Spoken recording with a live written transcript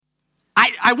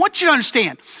I want you to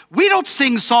understand, we don't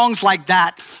sing songs like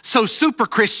that so super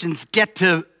Christians get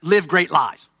to live great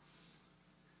lives.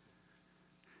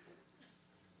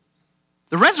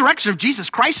 The resurrection of Jesus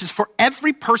Christ is for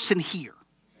every person here.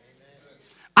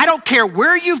 I don't care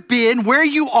where you've been, where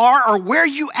you are, or where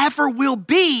you ever will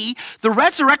be. The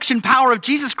resurrection power of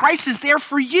Jesus Christ is there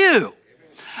for you.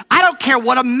 I don't care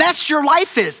what a mess your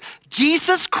life is.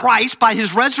 Jesus Christ, by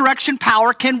his resurrection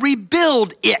power, can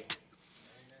rebuild it.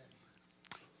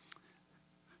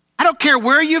 I don't care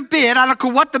where you've been. I don't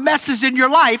care what the mess is in your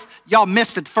life. Y'all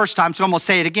missed it the first time, so I'm going to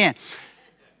say it again.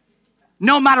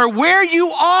 No matter where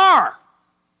you are,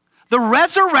 the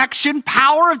resurrection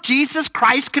power of Jesus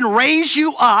Christ can raise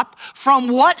you up from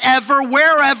whatever,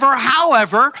 wherever,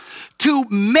 however, to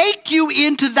make you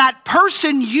into that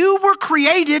person you were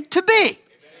created to be.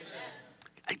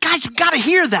 Amen. Guys, you've got to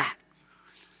hear that.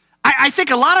 I think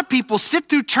a lot of people sit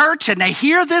through church and they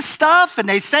hear this stuff and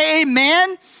they say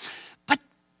amen, but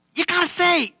you got to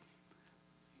say,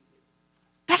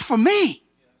 that's for me.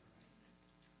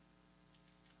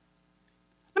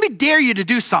 Let me dare you to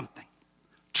do something.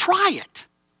 Try it.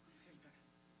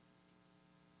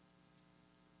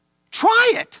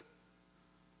 Try it.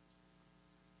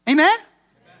 Amen?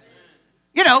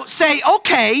 You know, say,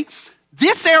 okay,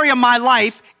 this area of my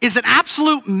life is an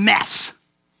absolute mess.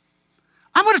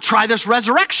 I'm going to try this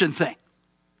resurrection thing.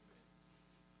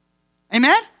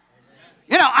 Amen?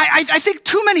 You know, I think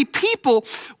too many people,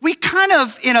 we kind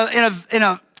of, in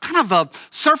a kind of a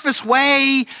surface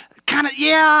way, kind of,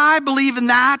 yeah, I believe in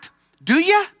that. Do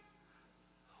you?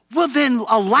 Well, then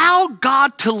allow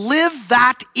God to live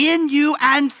that in you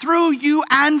and through you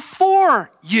and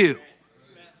for you.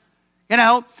 You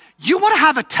know, you want to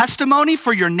have a testimony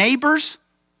for your neighbors?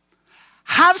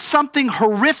 Have something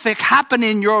horrific happen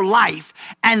in your life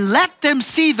and let them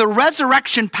see the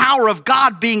resurrection power of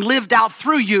God being lived out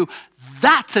through you.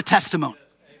 That's a testimony.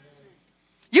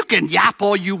 You can yap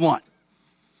all you want.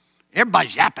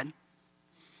 Everybody's yapping,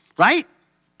 right?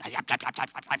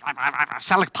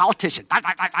 Sound like a politician.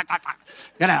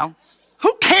 You know,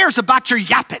 who cares about your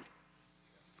yapping?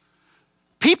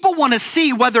 People want to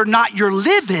see whether or not you're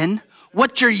living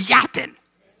what you're yapping.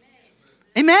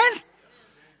 Amen?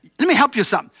 Let me help you with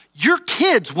something. Your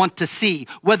kids want to see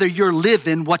whether you're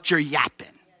living what you're yapping.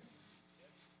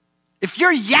 If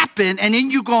you're yapping and then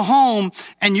you go home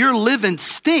and you're living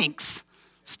stinketh,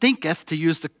 to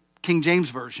use the King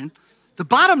James Version, the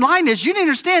bottom line is you need to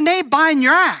understand they ain't buying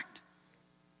your act.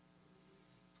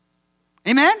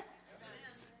 Amen?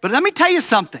 But let me tell you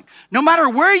something. No matter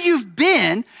where you've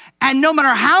been and no matter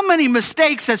how many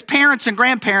mistakes as parents and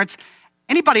grandparents,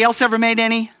 anybody else ever made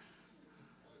any?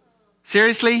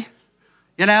 Seriously?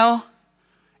 You know?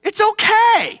 It's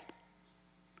okay.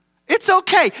 It's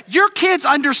okay. Your kids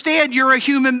understand you're a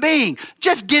human being.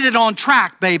 Just get it on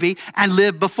track, baby, and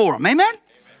live before them. Amen?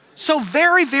 So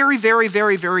very, very, very,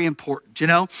 very, very important, you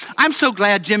know. I'm so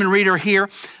glad Jim and Rita are here.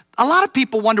 A lot of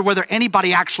people wonder whether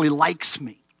anybody actually likes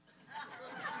me.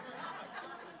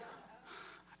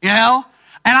 You know?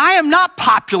 And I am not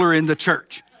popular in the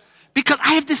church because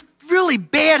I have this really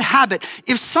bad habit.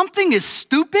 If something is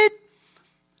stupid,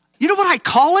 you know what I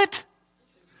call it?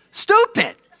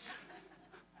 Stupid.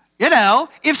 You know,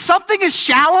 if something is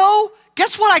shallow,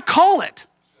 guess what I call it?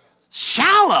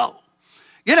 Shallow.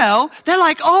 You know, they're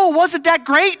like, oh, wasn't that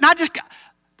great? And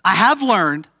I have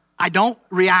learned I don't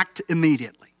react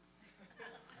immediately.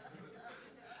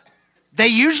 They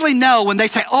usually know when they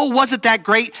say, oh, wasn't that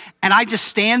great? And I just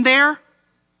stand there.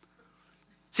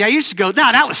 See, I used to go, no,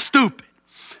 that was stupid.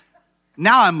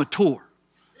 Now I'm mature.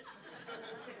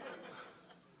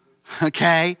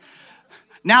 Okay?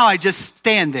 Now I just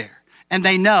stand there. And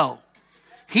they know,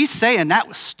 he's saying that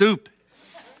was stupid.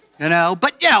 You know,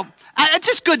 but, you know, it's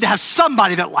just good to have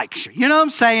somebody that likes you. You know what I'm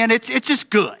saying? It's just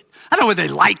good. I don't know whether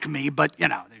they like me, but, you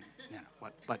know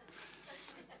what.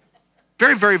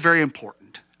 Very, very, very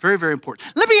important. Very, very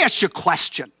important. Let me ask you a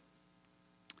question.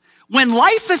 When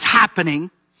life is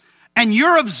happening and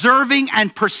you're observing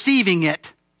and perceiving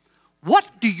it, what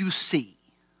do you see?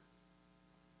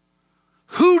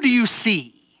 Who do you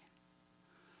see?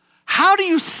 How do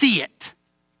you see it?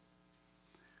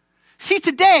 See,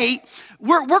 today,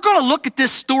 we're going to look at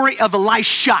this story of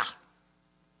Elisha.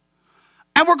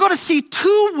 And we're going to see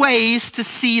two ways to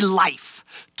see life,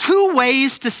 two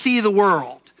ways to see the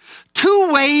world,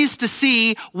 two ways to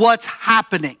see what's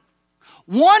happening.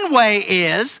 One way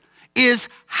is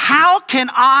how can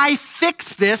I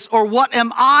fix this, or what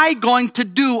am I going to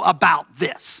do about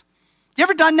this? You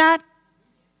ever done that?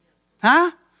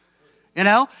 Huh? You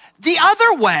know? The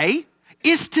other way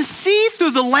is to see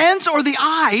through the lens or the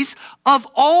eyes of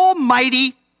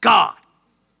Almighty God.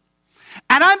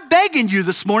 And begging you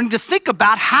this morning to think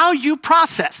about how you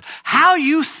process, how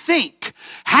you think,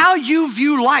 how you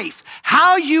view life,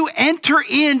 how you enter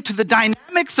into the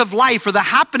dynamics of life or the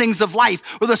happenings of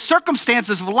life or the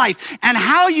circumstances of life, and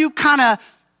how you kind of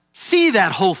see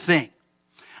that whole thing.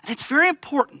 And it's very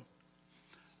important.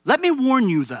 Let me warn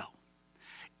you though,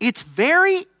 it's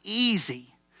very easy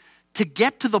to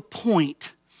get to the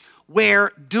point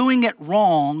where doing it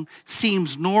wrong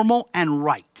seems normal and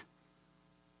right.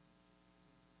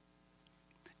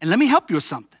 And let me help you with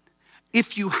something.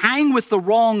 If you hang with the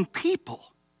wrong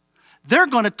people, they're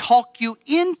going to talk you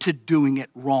into doing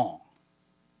it wrong.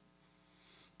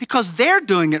 Because they're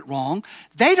doing it wrong,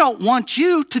 they don't want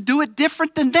you to do it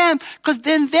different than them, because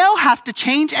then they'll have to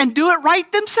change and do it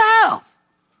right themselves.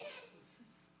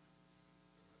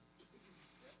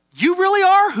 You really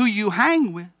are who you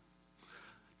hang with,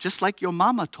 just like your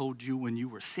mama told you when you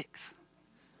were 6.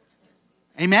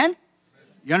 Amen?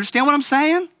 You understand what I'm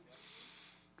saying?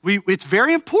 It's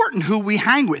very important who we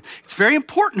hang with. It's very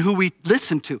important who we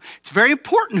listen to. It's very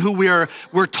important who we're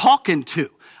talking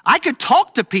to. I could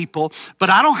talk to people,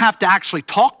 but I don't have to actually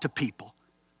talk to people.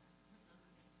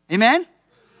 Amen?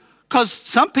 Because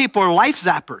some people are life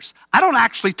zappers. I don't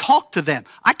actually talk to them.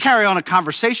 I carry on a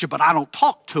conversation, but I don't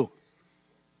talk to them.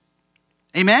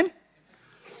 Amen?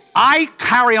 I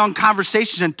carry on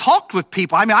conversations and talk with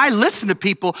people. I mean, I listen to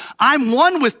people. I'm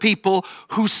one with people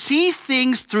who see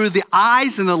things through the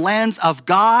eyes and the lens of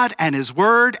God and His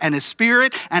Word and His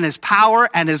Spirit and His power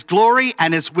and His glory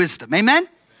and His wisdom. Amen?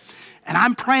 And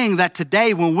I'm praying that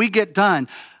today when we get done,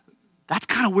 that's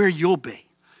kind of where you'll be.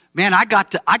 Man, I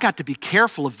got to be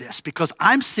careful of this because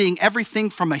I'm seeing everything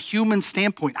from a human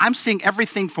standpoint. I'm seeing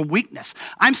everything from weakness.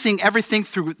 I'm seeing everything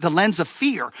through the lens of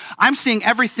fear. I'm seeing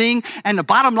everything, and the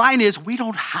bottom line is we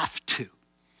don't have to.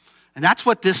 And that's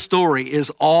what this story is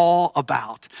all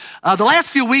about. The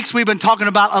last few weeks we've been talking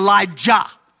about Elijah.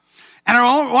 And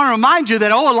I want to remind you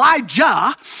that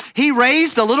Elijah, he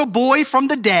raised a little boy from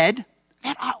the dead.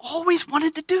 Man, I always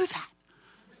wanted to do that.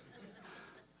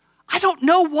 I don't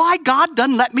know why God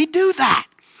doesn't let me do that,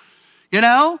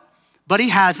 but He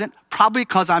hasn't, probably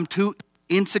because I'm too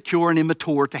insecure and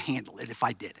immature to handle it if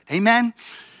I did it. Amen?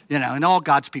 And all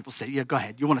God's people say, yeah, go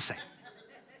ahead. You want to say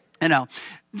it.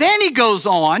 Then he goes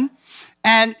on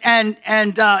and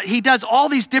he does all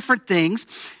these different things,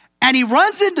 and he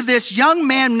runs into this young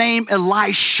man named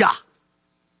Elisha.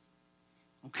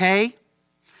 Okay?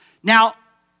 Now,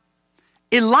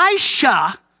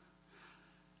 Elisha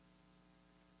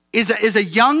is a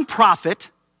young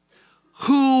prophet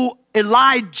who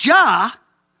Elijah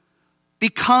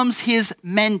becomes his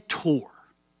mentor.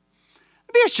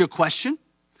 Let me ask you a question.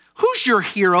 Who's your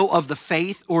hero of the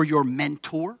faith or your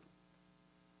mentor?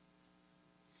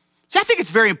 See, I think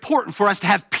it's very important for us to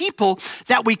have people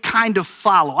that we kind of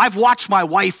follow. I've watched my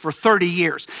wife for 30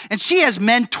 years, and she has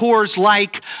mentors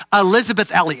like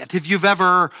Elizabeth Elliot, if you've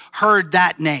ever heard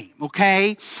that name,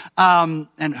 okay?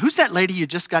 And who's that lady you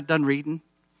just got done reading?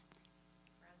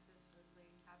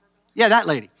 Yeah, that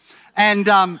lady. And,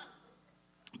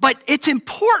 but it's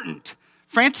important.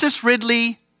 Frances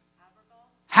Ridley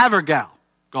Havergal,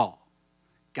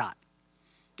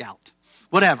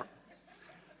 whatever.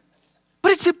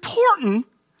 But it's important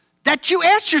that you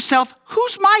ask yourself,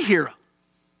 who's my hero?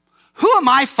 Who am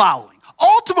I following?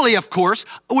 Ultimately, of course,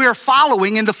 we're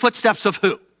following in the footsteps of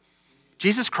who?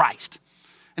 Jesus Christ.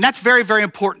 And that's very, very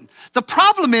important. The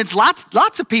problem is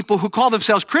lots of people who call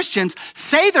themselves Christians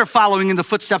say they're following in the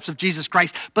footsteps of Jesus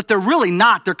Christ, but they're really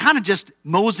not. They're kind of just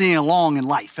moseying along in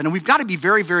life. And we've got to be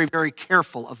very, very, very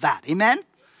careful of that. Amen?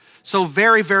 So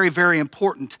very, very, very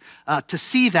important to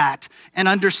see that and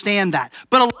understand that.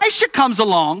 But Elisha comes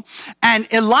along, and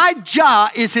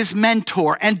Elijah is his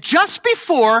mentor. And just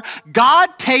before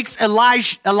God takes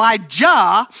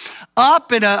Elijah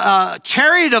up in a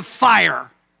chariot of fire,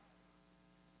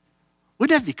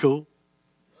 wouldn't that be cool?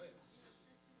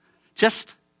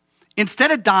 Just instead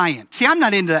of dying. See, I'm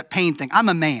not into that pain thing. I'm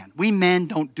a man. We men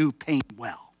don't do pain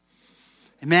well.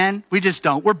 Amen? We just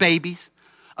don't. We're babies.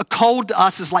 A cold to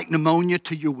us is like pneumonia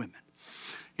to you women.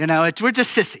 We're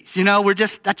just sissies.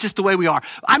 That's just the way we are.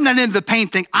 I'm not into the pain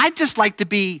thing. I just like to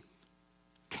be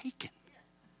taken.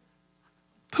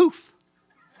 Poof.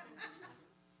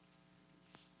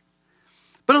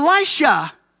 But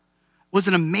Elisha was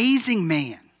an amazing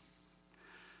man.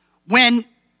 When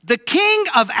the king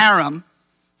of Aram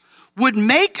would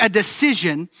make a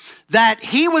decision that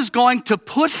he was going to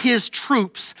put his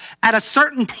troops at a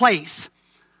certain place,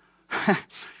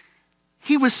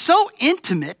 he was so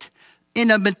intimate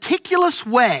in a meticulous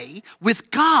way with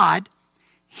God,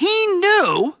 he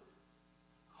knew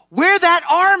where that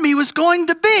army was going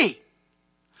to be.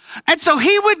 And so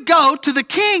he would go to the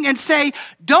king and say,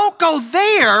 don't go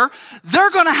there.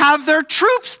 They're going to have their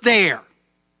troops there.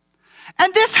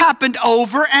 And this happened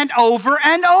over and over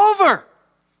and over.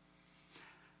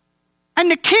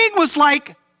 And the king was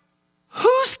like,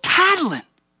 who's tattling?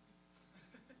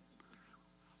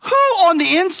 Who on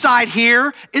the inside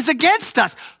here is against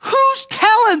us? Who's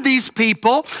telling these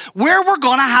people where we're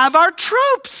going to have our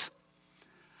troops?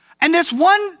 And this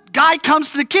one guy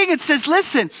comes to the king and says,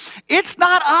 listen, it's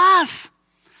not us.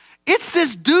 It's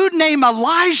this dude named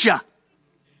Elijah.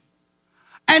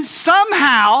 And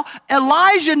somehow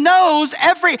Elijah knows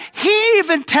he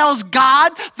even tells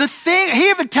God he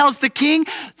even tells the king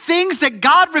things that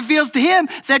God reveals to him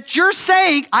that you're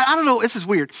saying, I don't know, this is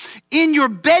weird, in your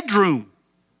bedroom.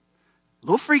 A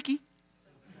little freaky.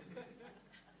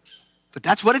 But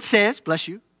that's what it says, bless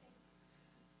you.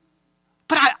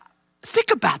 But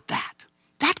think about that.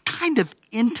 That kind of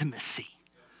intimacy,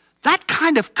 that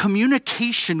kind of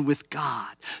communication with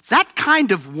God, that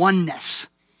kind of oneness.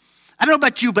 I don't know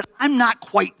about you, but I'm not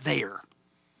quite there.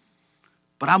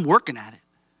 But I'm working at it.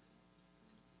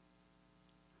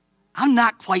 I'm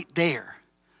not quite there,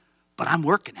 but I'm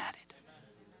working at it.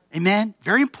 Amen?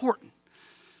 Very important.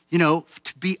 To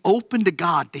be open to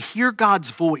God, to hear God's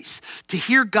voice, to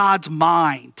hear God's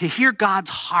mind, to hear God's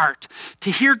heart, to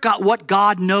hear what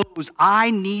God knows.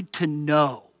 I need to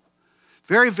know.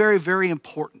 Very, very, very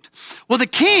important. Well, the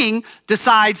king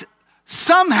decides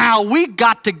somehow we've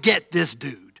got to get this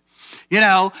dude.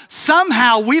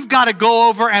 Somehow we've got to go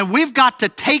over and we've got to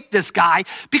take this guy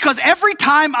because every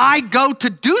time I go to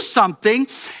do something,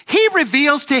 he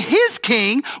reveals to his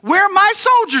king where my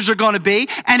soldiers are going to be,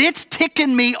 and it's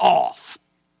ticking me off.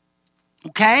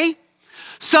 Okay?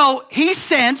 So he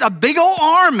sends a big old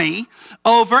army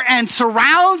over and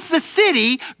surrounds the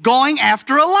city going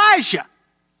after Elijah.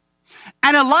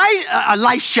 And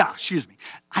Elisha,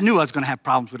 I knew I was going to have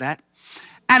problems with that.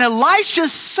 And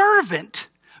Elisha's servant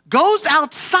goes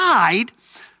outside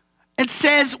and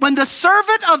says, when the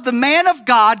servant of the man of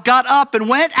God got up and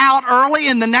went out early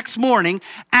in the next morning,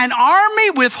 an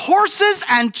army with horses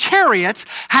and chariots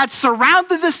had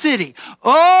surrounded the city.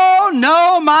 Oh,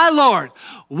 no, my Lord,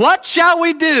 what shall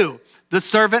we do? The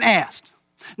servant asked.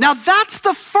 Now, that's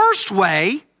the first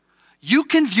way you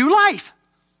can view life,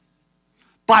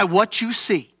 by what you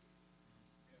see.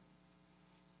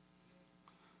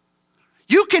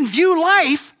 You can view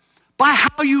life by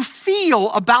how you feel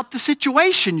about the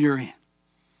situation you're in.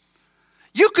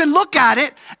 You can look at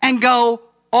it and go,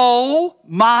 oh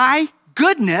my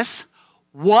goodness,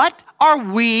 what are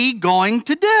we going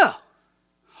to do?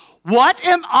 What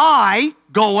am I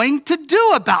going to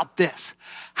do about this?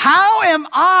 How am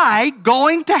I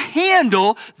going to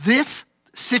handle this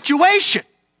situation?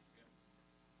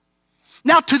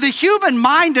 Now, to the human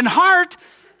mind and heart,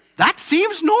 that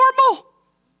seems normal.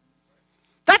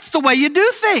 That's the way you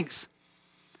do things.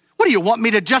 What do you want me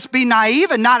to just be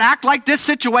naive and not act like this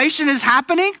situation is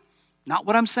happening? Not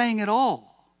what I'm saying at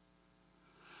all.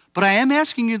 But I am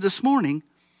asking you this morning,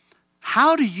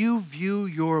 how do you view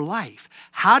your life?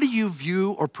 How do you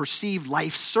view or perceive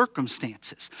life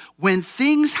circumstances? When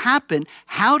things happen,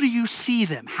 how do you see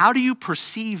them? How do you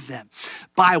perceive them?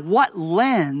 By what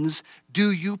lens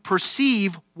do you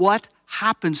perceive what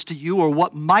happens to you or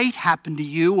what might happen to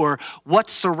you or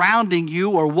what's surrounding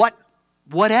you or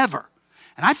whatever?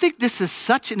 And I think this is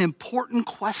such an important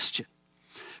question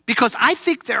because I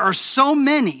think there are so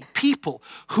many people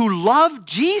who love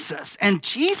Jesus and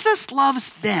Jesus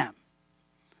loves them,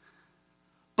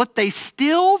 but they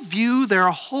still view their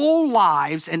whole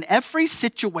lives and every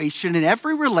situation and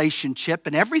every relationship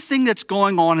and everything that's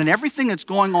going on and everything that's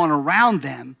going on around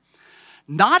them,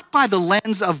 not by the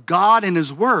lens of God and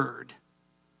His Word,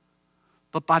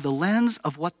 but by the lens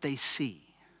of what they see.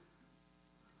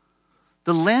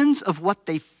 The lens of what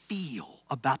they feel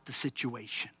about the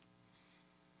situation.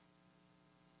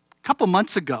 A couple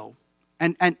months ago,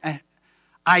 and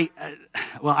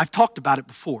I've talked about it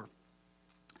before,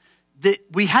 that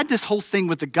we had this whole thing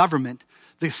with the government,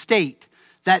 the state,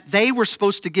 that they were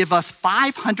supposed to give us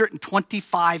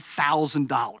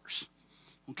 $525,000,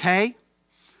 okay?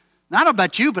 Now, I don't know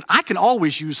about you, but I can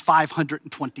always use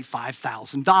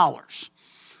 $525,000.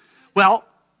 Well,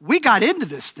 we got into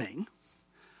this thing,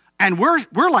 and we're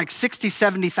like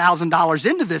 $60,000, $70,000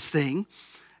 into this thing,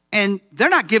 and they're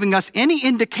not giving us any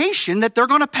indication that they're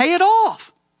going to pay it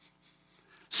off.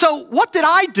 So what did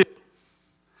I do?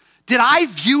 Did I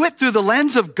view it through the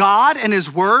lens of God and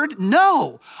His Word?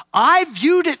 No. I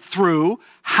viewed it through,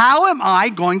 how am I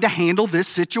going to handle this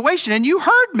situation? And you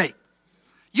heard me.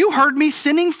 You heard me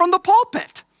sinning from the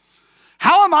pulpit.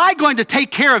 How am I going to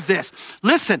take care of this?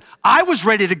 Listen, I was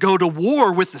ready to go to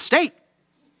war with the state.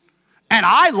 And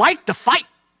I like to fight.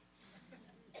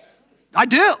 I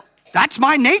do. That's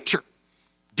my nature.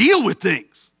 Deal with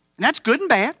things. And that's good and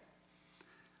bad.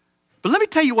 But let me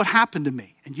tell you what happened to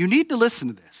me. And you need to listen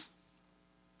to this.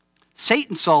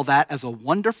 Satan saw that as a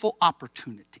wonderful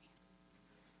opportunity.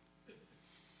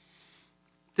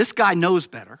 This guy knows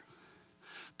better,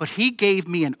 but he gave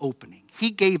me an opening. He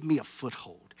gave me a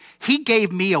foothold. He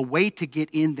gave me a way to get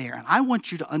in there. And I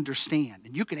want you to understand,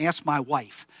 and you can ask my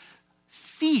wife,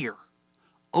 fear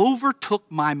overtook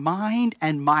my mind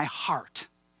and my heart.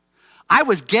 I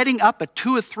was getting up at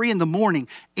 2 or 3 in the morning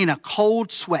in a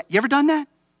cold sweat. You ever done that?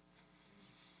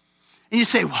 And you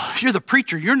say, well, you're the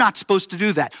preacher. You're not supposed to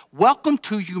do that. Welcome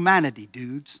to humanity,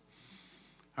 dudes.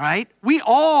 All right? We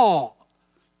all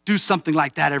do something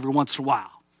like that every once in a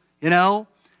while, you know?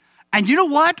 And you know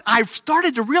what? I've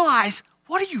started to realize,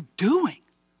 what are you doing?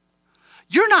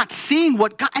 You're not seeing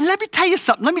what God, and let me tell you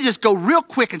something. Let me just go real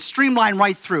quick and streamline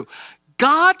right through.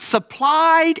 God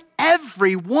supplied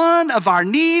every one of our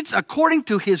needs according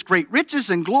to his great riches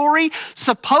and glory.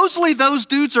 Supposedly those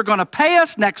dudes are going to pay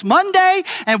us next Monday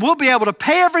and we'll be able to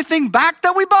pay everything back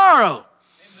that we borrowed.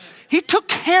 He took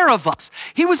care of us.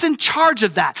 He was in charge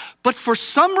of that. But for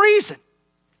some reason,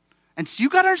 and so you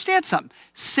got to understand something,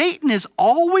 Satan is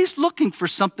always looking for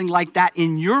something like that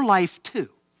in your life too.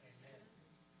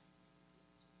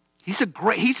 He's a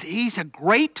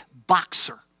great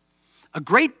boxer. A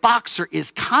great boxer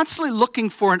is constantly looking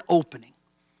for an opening.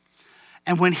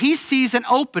 And when he sees an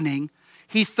opening,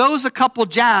 he throws a couple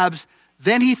jabs,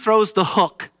 then he throws the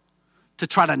hook to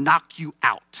try to knock you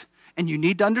out. And you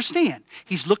need to understand,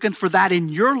 he's looking for that in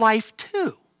your life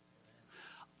too.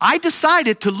 I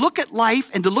decided to look at life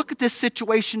and to look at this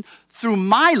situation through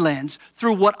my lens,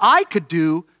 through what I could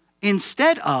do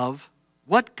instead of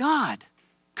what God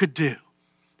could do.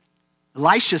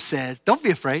 Elisha says, don't be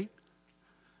afraid.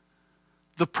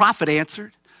 The prophet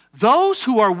answered, those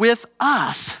who are with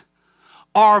us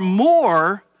are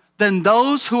more than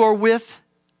those who are with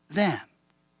them.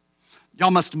 Y'all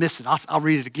must have missed it. I'll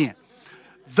read it again.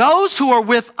 Those who are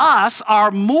with us are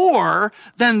more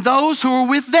than those who are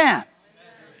with them.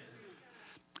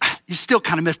 You still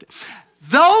kind of missed it.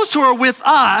 Those who are with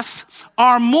us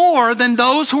are more than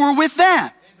those who are with them.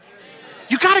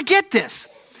 You got to get this.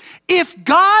 If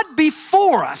God be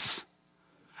for us,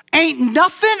 ain't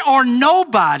nothing or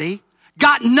nobody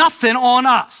got nothing on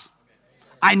us.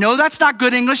 I know that's not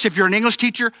good English. If you're an English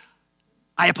teacher,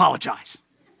 I apologize.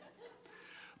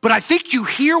 But I think you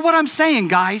hear what I'm saying,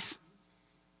 guys.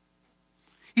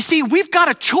 You see, we've got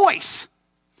a choice.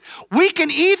 We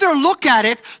can either look at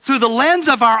it through the lens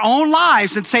of our own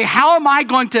lives and say, how am I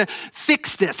going to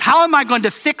fix this? How am I going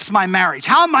to fix my marriage?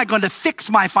 How am I going to fix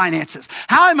my finances?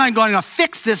 How am I going to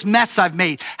fix this mess I've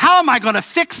made? How am I going to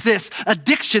fix this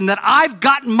addiction that I've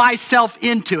gotten myself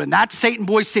into? And that's Satan,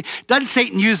 boys. Doesn't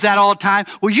Satan use that all the time?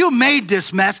 Well, you made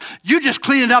this mess. You just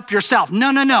clean it up yourself.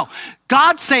 No.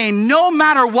 God's saying no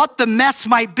matter what the mess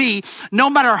might be, no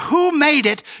matter who made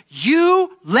it,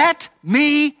 you let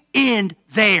me in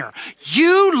there.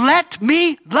 You let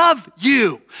me love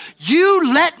you.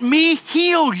 You let me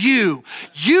heal you.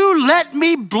 You let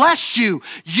me bless you.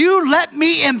 You let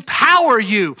me empower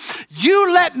you.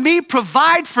 You let me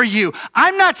provide for you.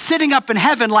 I'm not sitting up in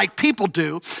heaven like people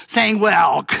do saying,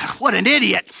 well, what an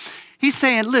idiot. He's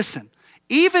saying, listen,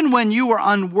 even when you were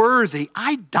unworthy,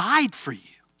 I died for you.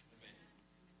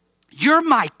 You're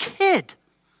my kid.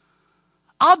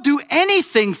 I'll do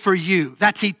anything for you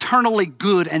that's eternally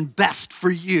good and best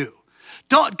for you.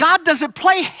 God doesn't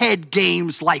play head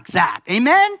games like that.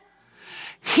 Amen?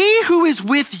 He who is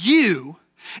with you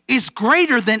is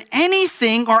greater than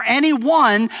anything or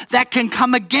anyone that can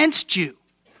come against you.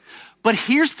 But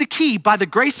here's the key. By the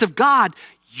grace of God,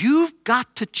 you've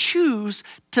got to choose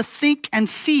to think and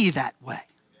see that way.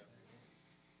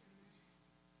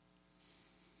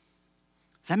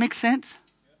 Does that make sense?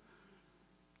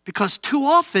 Because too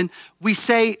often we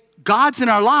say God's in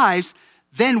our lives,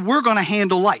 then we're going to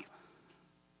handle life.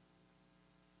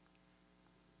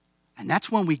 And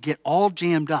that's when we get all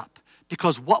jammed up.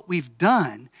 Because what we've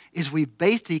done is we've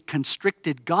basically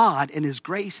constricted God and his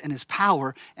grace and his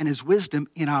power and his wisdom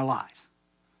in our life.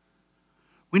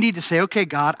 We need to say, okay,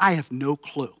 God, I have no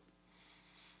clue.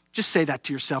 Just say that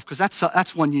to yourself because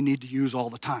that's one you need to use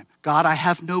all the time. God, I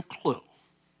have no clue.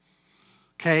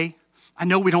 Okay? I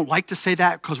know we don't like to say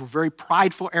that because we're very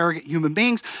prideful, arrogant human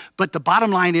beings, but the bottom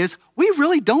line is we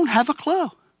really don't have a clue.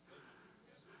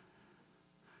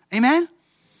 Amen?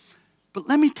 But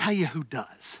let me tell you who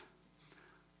does.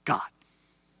 God.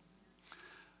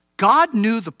 God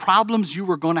knew the problems you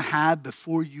were going to have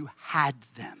before you had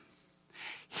them.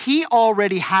 He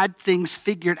already had things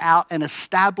figured out and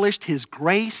established his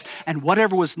grace and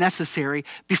whatever was necessary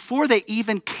before they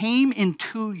even came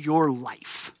into your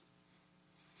life.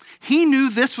 He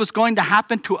knew this was going to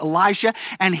happen to Elijah,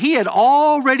 and he had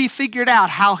already figured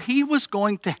out how he was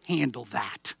going to handle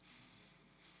that.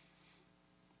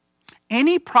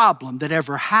 Any problem that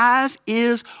ever has,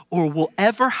 is, or will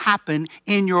ever happen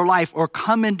in your life or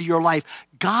come into your life,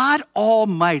 God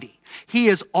Almighty, he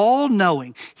is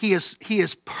all-knowing. He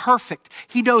is perfect.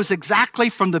 He knows exactly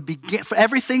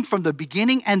everything from the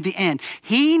beginning and the end.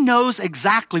 He knows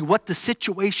exactly what the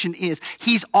situation is.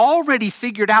 He's already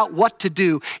figured out what to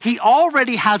do. He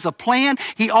already has a plan.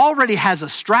 He already has a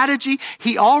strategy.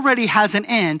 He already has an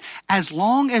end, as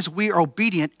long as we are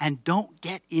obedient and don't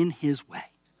get in his way.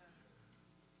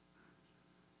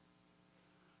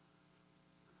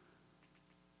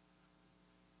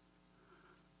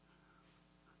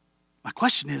 My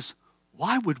question is,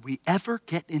 why would we ever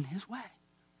get in his way?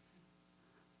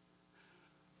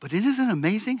 But it isn't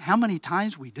amazing how many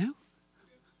times we do?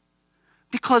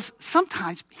 Because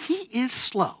sometimes he is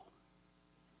slow.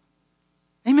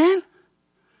 Amen?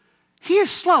 He is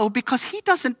slow because he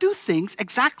doesn't do things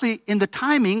exactly in the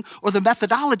timing or the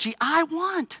methodology I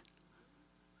want.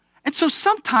 And so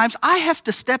sometimes I have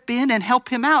to step in and help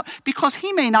him out because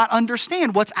he may not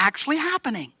understand what's actually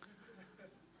happening.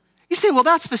 You say, well,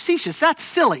 that's facetious. That's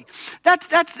silly.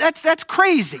 That's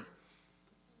crazy.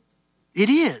 It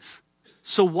is.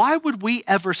 So why would we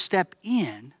ever step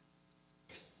in?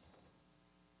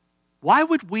 Why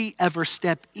would we ever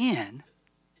step in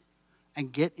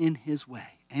and get in his way?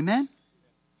 Amen?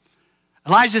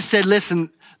 Elijah said, listen,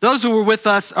 those who were with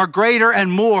us are greater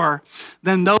and more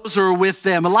than those who are with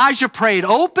them. Elijah prayed,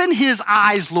 open his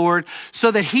eyes, Lord,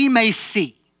 so that he may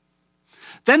see.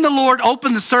 Then the Lord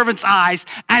opened the servant's eyes,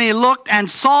 and he looked and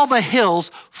saw the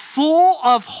hills full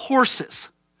of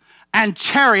horses and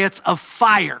chariots of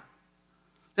fire.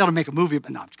 They ought to make a movie,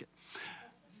 but no, I'm just kidding.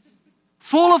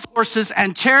 Full of horses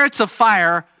and chariots of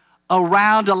fire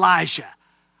around Elijah.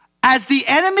 As the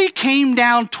enemy came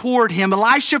down toward him,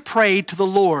 Elisha prayed to the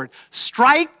Lord,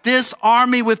 strike this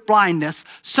army with blindness.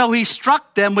 So he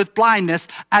struck them with blindness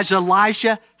as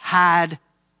Elijah had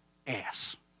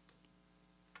asked.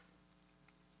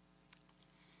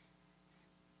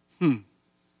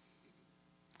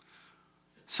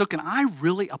 So can I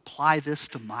really apply this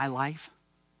to my life?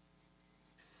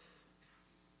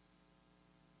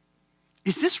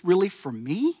 Is this really for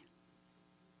me?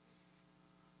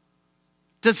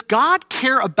 Does God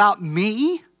care about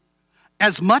me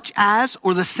as much as,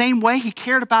 or the same way he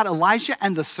cared about Elijah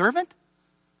and the servant?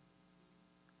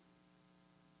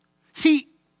 See,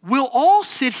 we'll all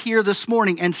sit here this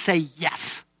morning and say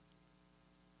yes.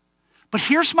 But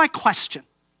here's my question.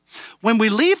 When we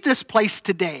leave this place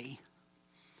today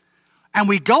and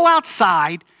we go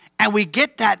outside and we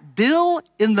get that bill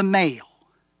in the mail.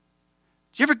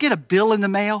 Did you ever get a bill in the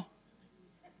mail?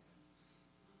 I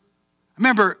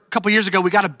remember a couple years ago, we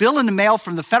got a bill in the mail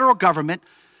from the federal government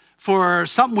for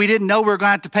something we didn't know we were going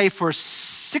to have to pay for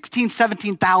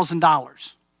 $16,000,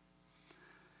 $17,000.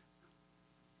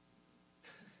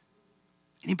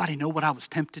 Anybody know what I was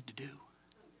tempted to do?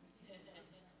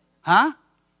 Huh?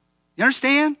 You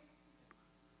understand?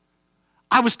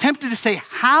 I was tempted to say,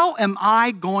 how am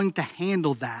I going to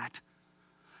handle that?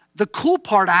 The cool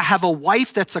part, I have a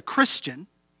wife that's a Christian,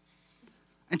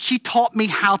 and she taught me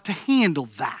how to handle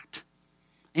that.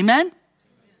 Amen?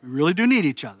 We really do need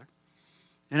each other.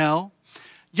 You know?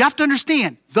 You have to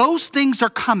understand, those things are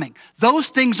coming. Those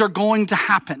things are going to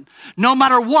happen. No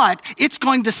matter what, it's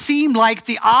going to seem like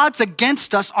the odds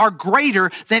against us are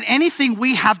greater than anything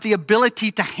we have the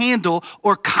ability to handle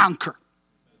or conquer.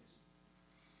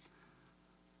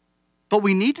 But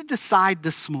we need to decide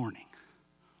this morning,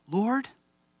 Lord,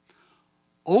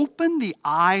 open the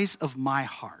eyes of my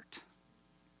heart.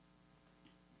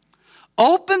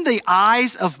 Open the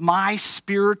eyes of my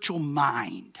spiritual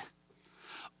mind.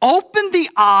 Open the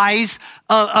eyes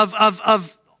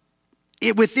of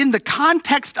it within the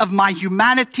context of my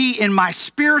humanity and my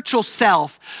spiritual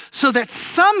self, so that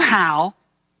somehow,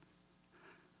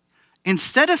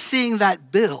 instead of seeing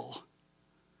that bill,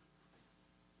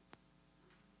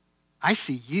 I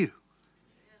see you.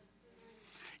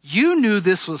 You knew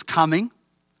this was coming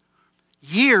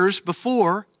years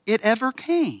before it ever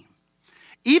came,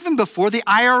 even before the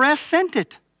IRS sent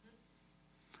it.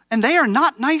 And they are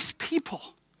not nice people.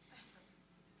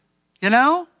 You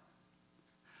know?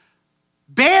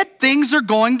 Bad things are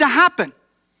going to happen.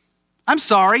 I'm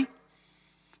sorry,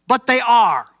 but they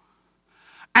are.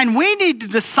 And we need to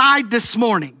decide this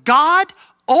morning, God,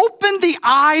 open the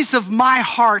eyes of my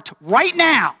heart right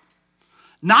now,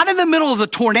 not in the middle of the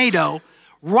tornado,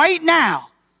 right now,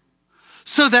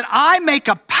 so that I make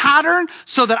a pattern,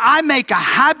 so that I make a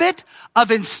habit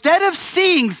of, instead of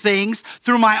seeing things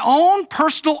through my own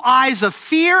personal eyes of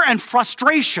fear and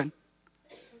frustration,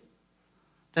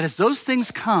 that as those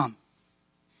things come,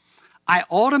 I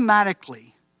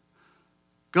automatically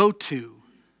go to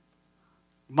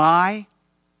my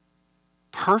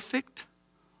perfect,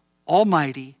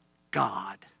 almighty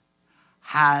God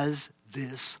has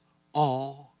this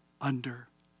all under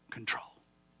control.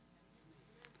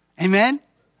 Amen?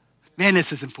 Man,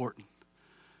 this is important.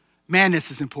 Man,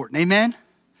 this is important. Amen?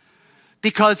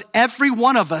 Because every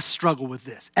one of us struggle with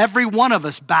this. Every one of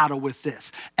us battle with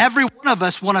this. Every one of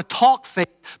us want to talk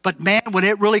faith, but man, when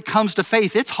it really comes to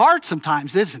faith, it's hard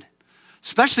sometimes, isn't it?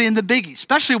 Especially in the biggies,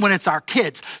 especially when it's our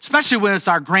kids, especially when it's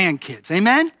our grandkids.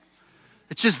 Amen?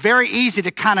 It's just very easy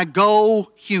to kind of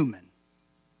go human.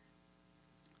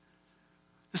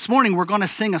 This morning, we're going to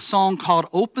sing a song called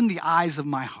Open the Eyes of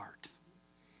My Heart.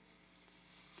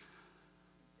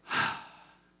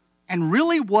 And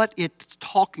really what it's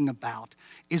talking about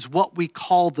is what we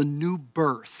call the new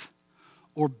birth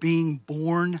or being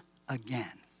born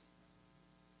again.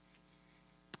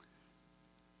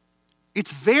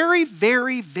 It's very,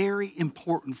 very, very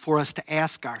important for us to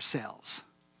ask ourselves,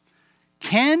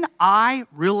 can I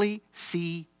really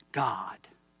see God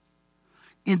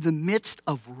in the midst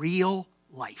of real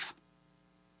life?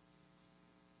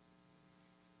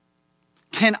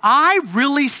 Can I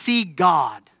really see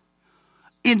God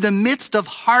in the midst of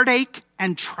heartache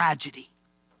and tragedy?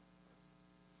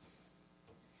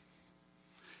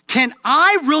 Can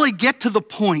I really get to the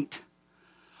point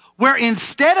where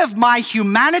instead of my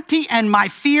humanity and my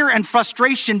fear and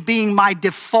frustration being my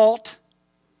default,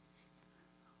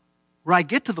 where I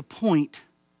get to the point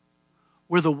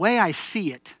where the way I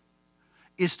see it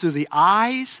is through the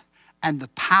eyes and the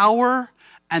power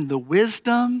and the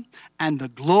wisdom and the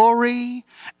glory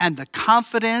and the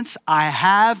confidence I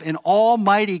have in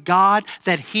Almighty God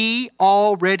that He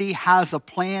already has a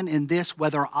plan in this,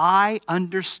 whether I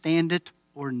understand it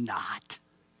or not.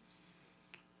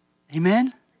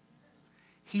 Amen?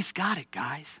 He's got it,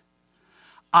 guys.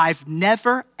 I've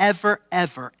never, ever,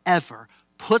 ever, ever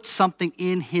put something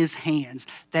in His hands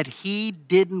that He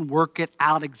didn't work it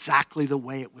out exactly the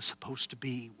way it was supposed to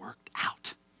be worked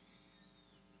out.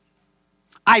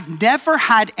 I've never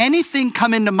had anything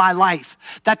come into my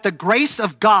life that the grace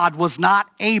of God was not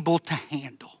able to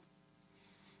handle.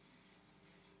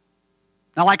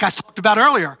 Now, like I talked about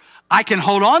earlier, I can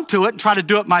hold on to it and try to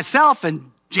do it myself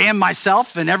and jam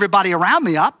myself and everybody around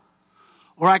me up.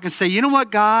 Or I can say, you know what,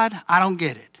 God, I don't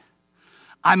get it.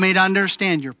 I may not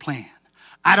understand your plan.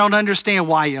 I don't understand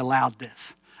why you allowed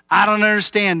this. I don't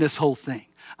understand this whole thing.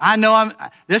 I know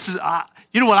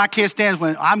you know what I can't stand is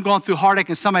when I'm going through heartache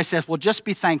and somebody says, well, just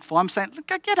be thankful. I'm saying, look,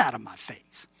 get out of my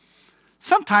face.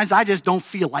 Sometimes I just don't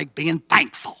feel like being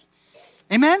thankful.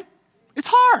 Amen? It's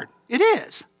hard. It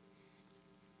is.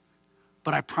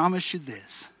 But I promise you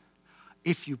this.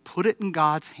 If you put it in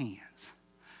God's hands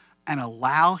and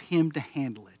allow Him to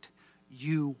handle it,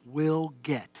 you will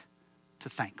get to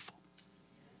thankful.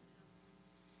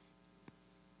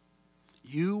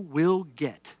 You will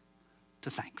get to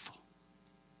thankful.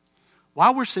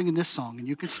 While we're singing this song, and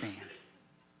you can stand,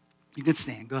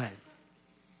 go ahead.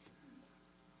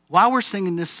 While we're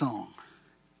singing this song,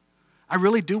 I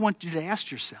really do want you to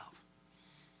ask yourself,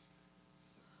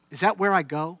 is that where I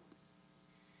go?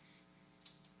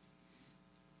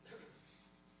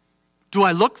 Do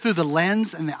I look through the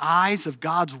lens and the eyes of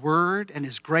God's word and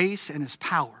His grace and His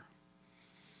power?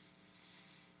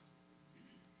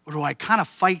 Or do I kind of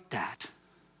fight that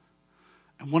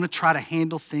and want to try to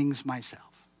handle things myself?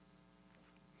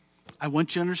 I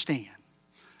want you to understand,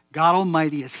 God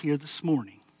Almighty is here this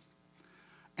morning.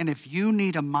 And if you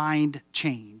need a mind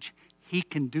change, He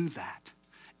can do that.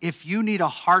 If you need a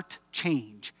heart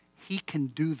change, He can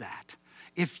do that.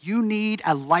 If you need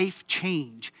a life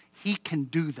change, He can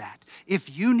do that.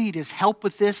 If you need His help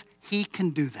with this, He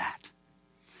can do that.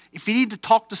 If you need to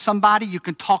talk to somebody, you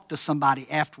can talk to somebody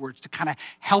afterwards to kind of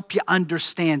help you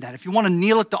understand that. If you want to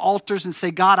kneel at the altars and say,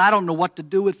 God, I don't know what to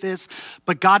do with this,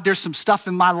 but God, there's some stuff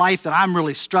in my life that I'm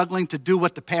really struggling to do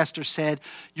what the pastor said,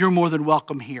 you're more than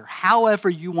welcome here. However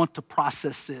you want to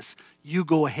process this, you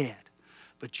go ahead.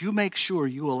 But you make sure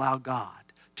you allow God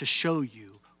to show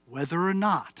you whether or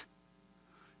not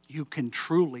you can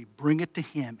truly bring it to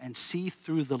Him and see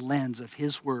through the lens of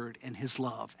His word and His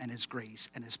love and His grace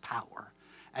and His power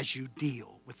as you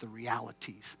deal with the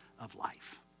realities of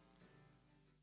life.